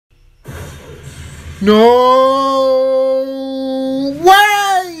No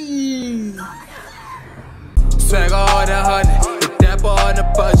way! Swagger on a 100, the dapper on a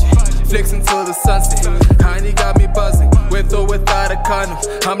budget. Flicks until the sunset. Honey got me buzzing, with or without a condom.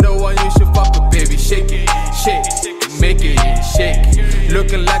 I'm the one you should fuck with, baby. Shake it, shake it, make it, shake it.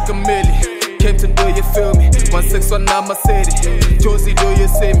 Looking like a million. Kenton, do you feel me? 161 my city. Josie, do you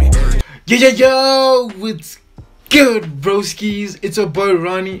see me? Yo, what's good, broskies? It's your boy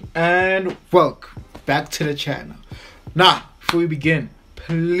Ronnie, and welcome back to the channel. Now, before we begin,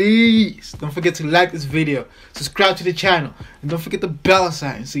 please don't forget to like this video, subscribe to the channel, and don't forget the bell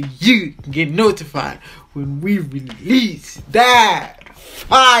sign so you can get notified when we release that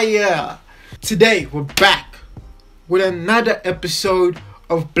fire. Today, we're back with another episode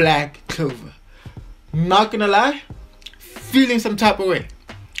of Black Clover. Not gonna lie, feeling some type of way.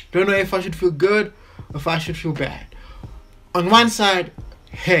 Don't know if I should feel good or if I should feel bad. On one side,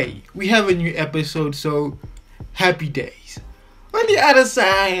 hey, we have a new episode, so happy days. On the other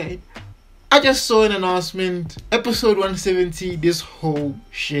side, I just saw an announcement, episode 170, this whole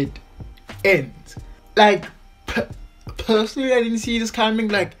shit ends. Like, personally, I didn't see this coming,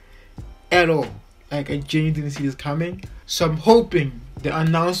 like, at all. Like, I genuinely didn't see this coming. So I'm hoping the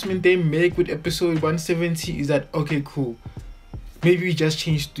announcement they make with episode 170 is that, okay, cool, maybe we just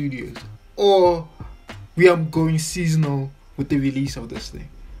change studios, or we are going seasonal with the release of this thing.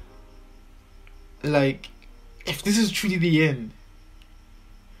 Like, if this is truly the end,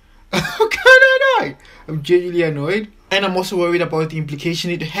 I'm kinda annoyed. I'm genuinely annoyed, and I'm also worried about the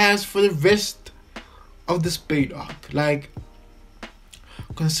implication it has for the rest of the Spade arc. Like,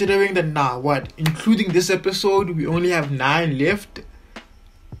 considering that now, including this episode, we only have 9 left.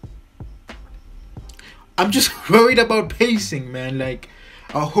 I'm just worried about pacing, man. Like,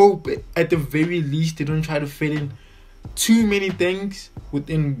 I hope at the very least they don't try to fit in too many things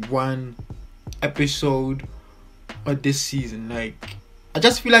within one episode of this season. Like, I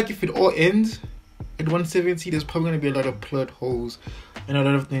just feel like if it all ends at 170, there's probably going to be a lot of plot holes and a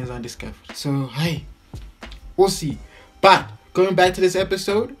lot of things undiscovered. So, hey, we'll see. But going back to this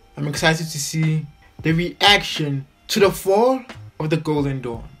episode, I'm excited to see the reaction to the fall of the Golden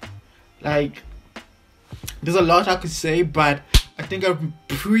Dawn. Like, there's a lot I could say, but I think I've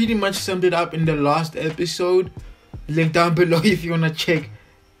pretty much summed it up in the last episode. Link down below if you want to check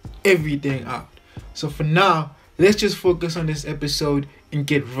everything out. So for now, let's just focus on this episode and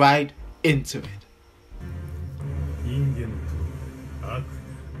get right into it.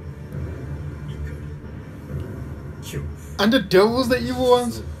 And the devil's the evil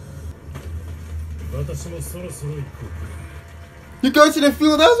ones? You go to the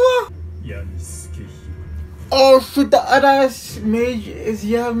field as well? Oh shit, the other mage is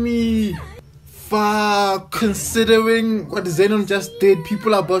yummy. Fuck, considering what Zenon just did,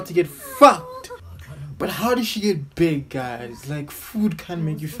 people are about to get fucked. But how did she get big, guys? Like, food can't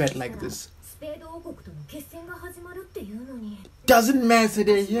make you fat like this. Doesn't matter,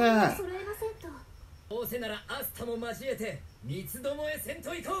 they're here.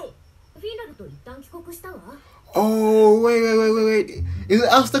 Oh, wait. Is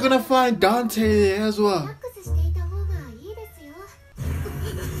Asta gonna find Dante there as well?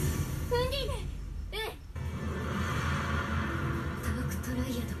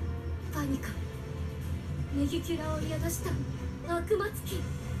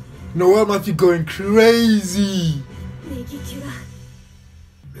 Noel must be going crazy.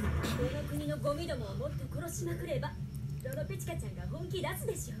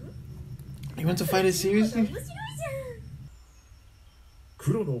 You want to fight it seriously?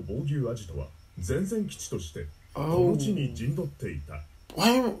 Oh.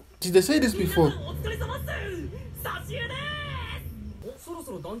 Why did they say this before?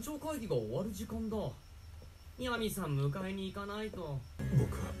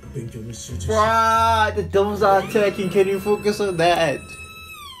 Wow, the devils are attacking. Can you focus on that?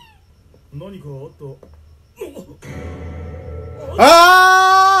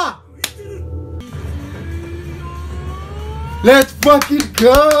 Ah! Let's fucking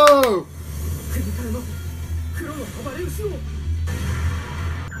go!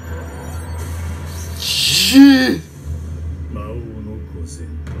 Shit!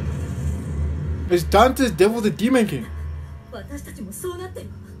 Is Dante's devil the Demon King?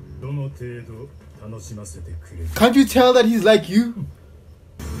 Can't you tell that he's like you?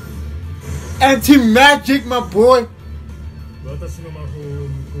 Anti-magic, my boy! Let's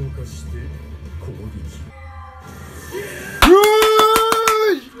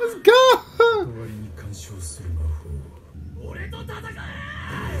go!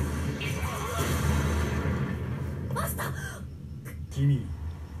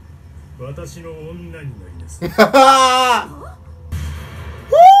 私の女になります。Let's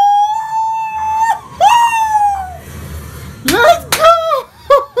go!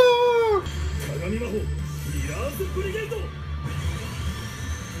 鏡魔法ミラーズブリゲード。 Let's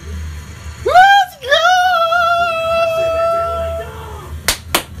go!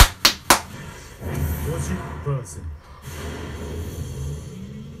 50%。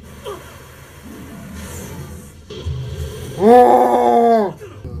おー、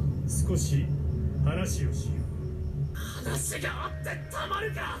少し話をしよう。話があってたま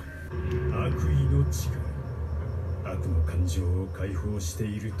るか。悪意の力、悪の感情を解放して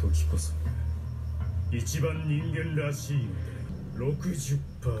いる時こそ一番人間らしいので 60%。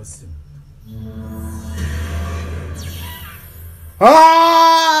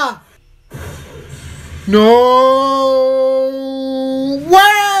 あー、No way!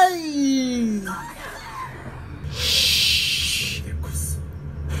 それでこそ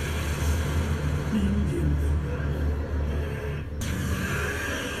人間だ。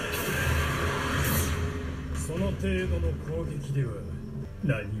その程度の攻撃では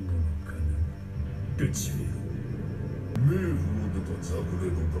何者かな、ルチフェル。冥府を出たザブレ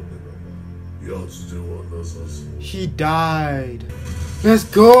のためなら奴ではなさそう。 He died. Let's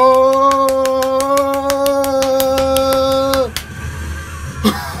go!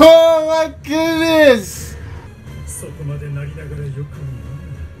 Oh my goodness! そこまでなりながらよくも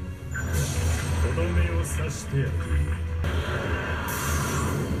なんだ。とどめを刺してやる。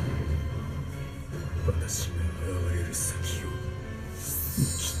私が現れる先を見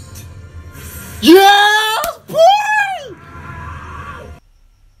切って。 Yes, boy!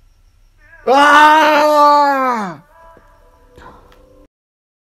 Ah!